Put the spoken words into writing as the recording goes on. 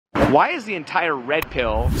Why is the entire red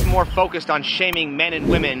pill more focused on shaming men and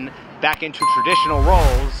women back into traditional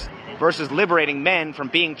roles versus liberating men from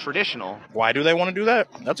being traditional? Why do they want to do that?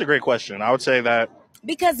 That's a great question. I would say that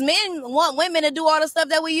because men want women to do all the stuff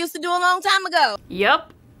that we used to do a long time ago.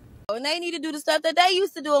 Yep. And they need to do the stuff that they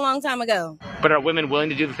used to do a long time ago. But are women willing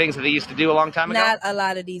to do the things that they used to do a long time ago? Not a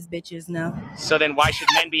lot of these bitches, no. So then why should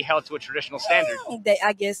men be held to a traditional standard?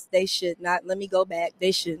 I guess they should not. Let me go back.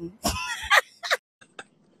 They shouldn't.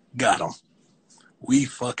 Got them. We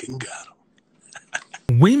fucking got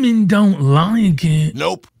them. Women don't like it.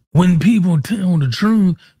 Nope. When people tell the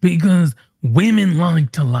truth because women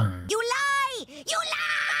like to lie. You lie! You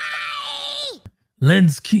lie!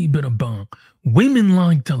 Let's keep it a buck. Women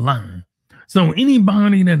like to lie. So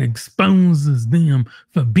anybody that exposes them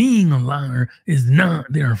for being a liar is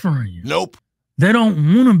not their friend. Nope. They don't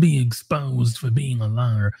want to be exposed for being a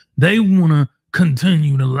liar. They want to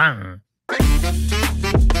continue to lie.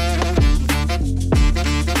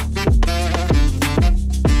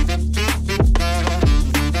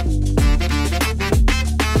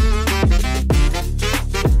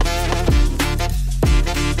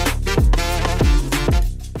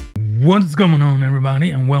 What's going on, everybody,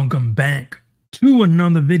 and welcome back to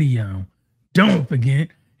another video. Don't forget,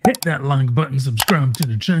 hit that like button, subscribe to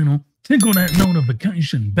the channel, tickle that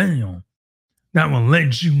notification bell. That will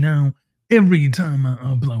let you know every time I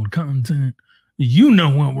upload content. You know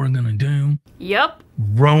what we're gonna do. Yep.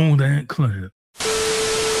 Roll that clip.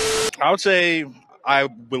 I would say I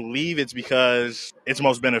believe it's because it's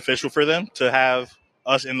most beneficial for them to have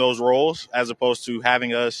us in those roles as opposed to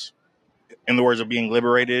having us, in the words of being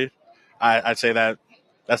liberated. I'd say that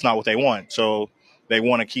that's not what they want. So they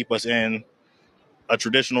want to keep us in a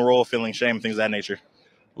traditional role, feeling shame, things of that nature.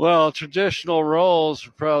 Well, traditional roles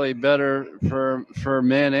are probably better for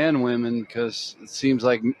men and women because it seems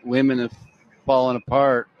like women have fallen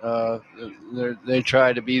apart. They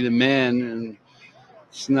try to be the men, and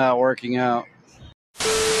it's not working out.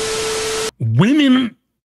 Women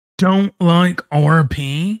don't like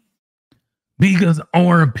RP because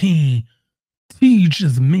RP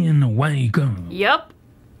teaches men to wake up. Yep.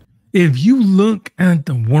 If you look at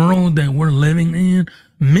the world that we're living in,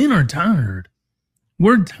 men are tired.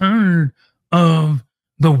 We're tired of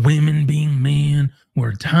the women being men.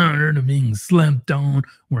 We're tired of being slept on.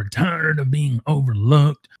 We're tired of being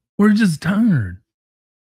overlooked. We're just tired.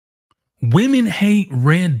 Women hate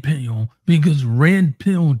red pill because red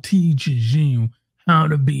pill teaches you how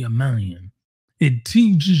to be a man. It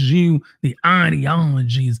teaches you the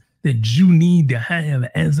ideologies that you need to have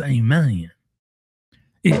as a man.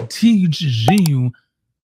 It teaches you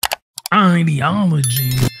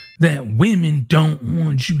ideologies that women don't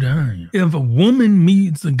want you to have. If a woman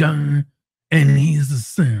meets a guy and he's a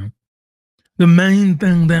simp, the main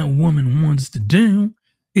thing that woman wants to do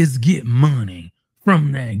is get money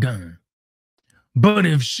from that guy. But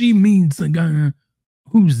if she meets a guy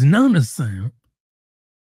who's not a simp,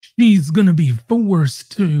 she's going to be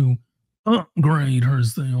forced to upgrade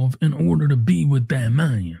herself in order to be with that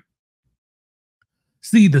man.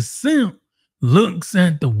 See, the simp looks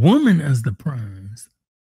at the woman as the prize.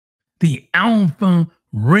 The alpha,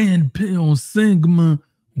 red pill, sigma,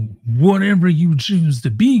 whatever you choose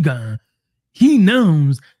to be guy, he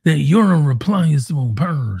knows that you're a replaceable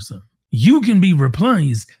person. You can be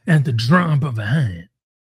replaced at the drop of a hat.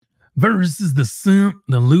 Versus the simp,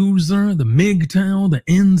 the loser, the MGTOW, the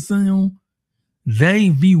incel, they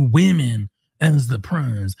view women as the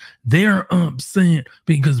prize. They're upset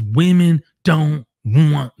because women don't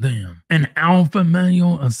want them. An alpha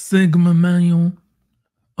male, a sigma male,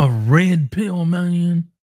 a red pill man,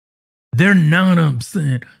 they're not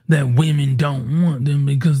upset that women don't want them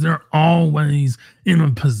because they're always in a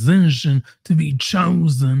position to be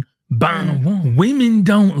chosen by a woman. Women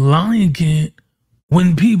don't like it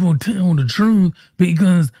when people tell the truth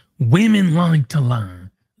because women like to lie.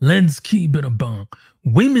 Let's keep it a buck.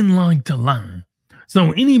 Women like to lie.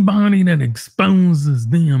 So anybody that exposes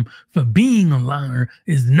them for being a liar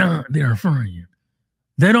is not their friend.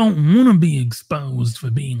 They don't want to be exposed for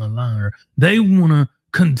being a liar. They want to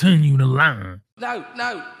continue to lie. No, I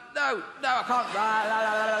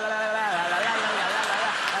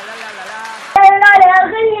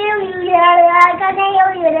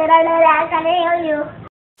can't.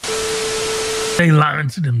 They lie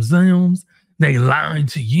to themselves. They lie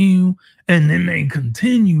to you, and then they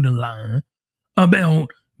continue to lie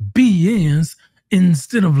about BS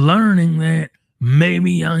instead of learning that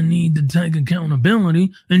maybe I need to take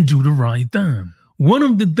accountability and do the right thing. One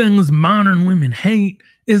of the things modern women hate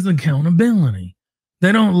is accountability.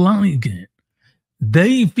 They don't like it.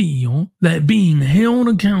 They feel that being held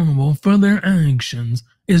accountable for their actions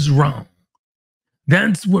is wrong.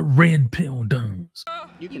 That's what red pill does.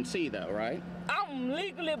 You can see though, right? I'm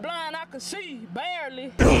legally blind. I can see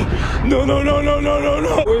barely. No.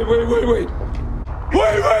 Wait. Wait.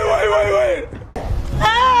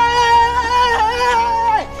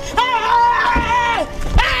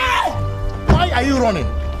 Why are you running?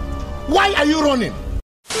 Why are you running?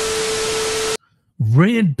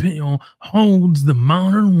 Red pill holds the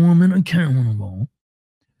modern woman accountable.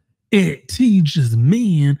 It teaches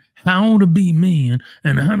men how to be men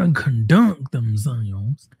and how to conduct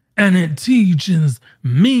themselves. And it teaches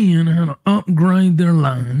men how to upgrade their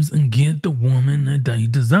lives and get the woman that they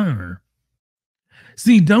desire.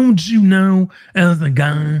 See, don't you know, as a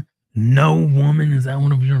guy, no woman is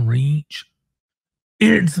out of your reach?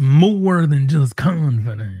 It's more than just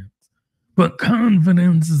confidence. But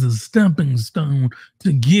confidence is a stepping stone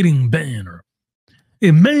to getting better.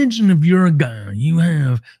 Imagine if you're a guy, you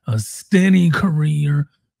have a steady career,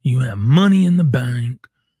 you have money in the bank,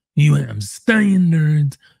 you have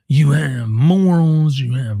standards, you have morals,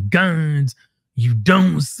 you have guides, you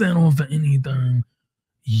don't settle for anything.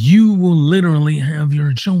 You will literally have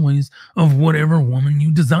your choice of whatever woman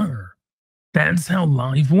you desire. That's how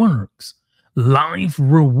life works. Life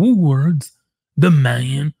rewards the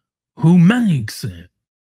man who makes it.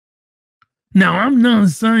 Now, I'm not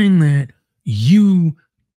saying that you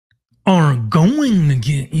are going to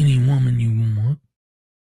get any woman you want.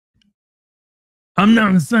 I'm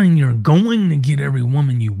not saying you're going to get every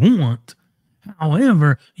woman you want.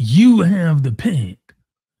 However, you have the pick.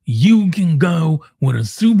 You can go with a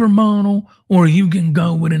supermodel or you can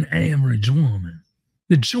go with an average woman.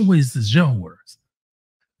 The choice is yours.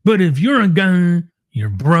 But if you're a guy, you're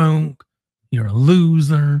broke, you're a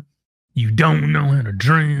loser, you don't know how to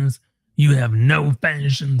dress, you have no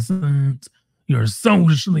fashion sense, you're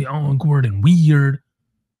socially awkward and weird,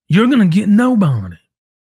 you're going to get nobody.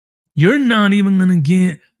 You're not even going to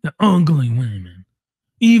get the ugly women.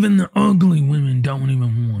 Even the ugly women don't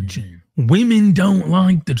even want you. Women don't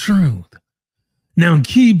like the truth. Now,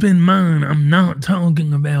 keep in mind, I'm not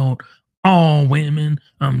talking about all women.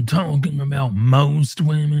 I'm talking about most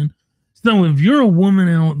women. So if you're a woman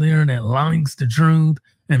out there that likes the truth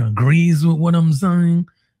and agrees with what I'm saying,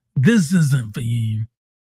 this isn't for you.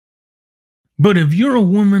 But if you're a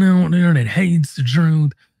woman out there that hates the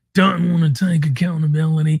truth, don't want to take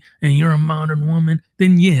accountability, and you're a modern woman,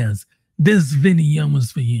 then yes, this video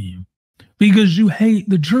is for you. Because you hate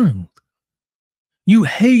the truth. You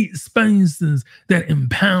hate spaces that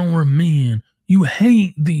empower men. You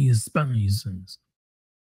hate these spaces.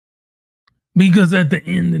 Because at the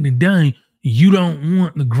end of the day, you don't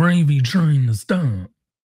want the gravy train to stop.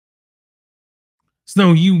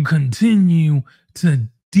 So you continue to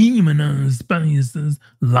demonize spaces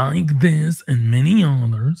like this and many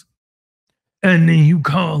others. And then you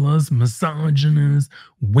call us misogynists,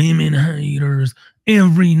 women haters,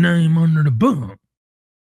 every name under the book.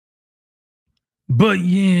 But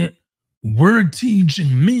yet, we're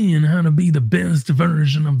teaching men how to be the best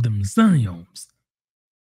version of themselves.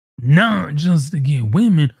 Not just to get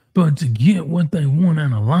women, but to get what they want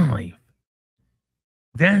out of life.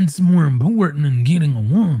 That's more important than getting a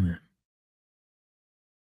woman.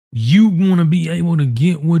 You want to be able to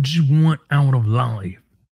get what you want out of life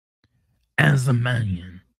as a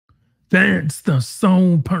man. That's the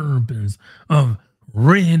sole purpose of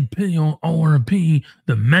Red Pill RP,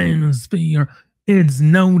 the manosphere. It's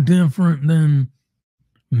no different than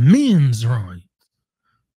men's rights.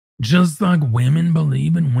 Just like women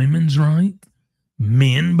believe in women's rights,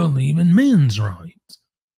 men believe in men's rights.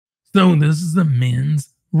 So this is a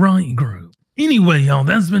men's right group. Anyway, y'all,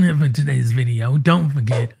 that's been it for today's video. Don't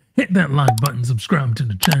forget, hit that like button, subscribe to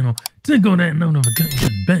the channel, tickle that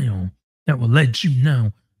notification bell that will let you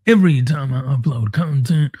know every time I upload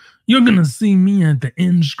content. You're going to see me at the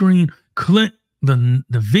end screen. Click the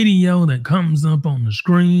video that comes up on the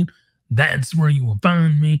screen. That's where you will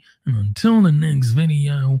find me. And until the next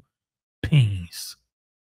video, peace.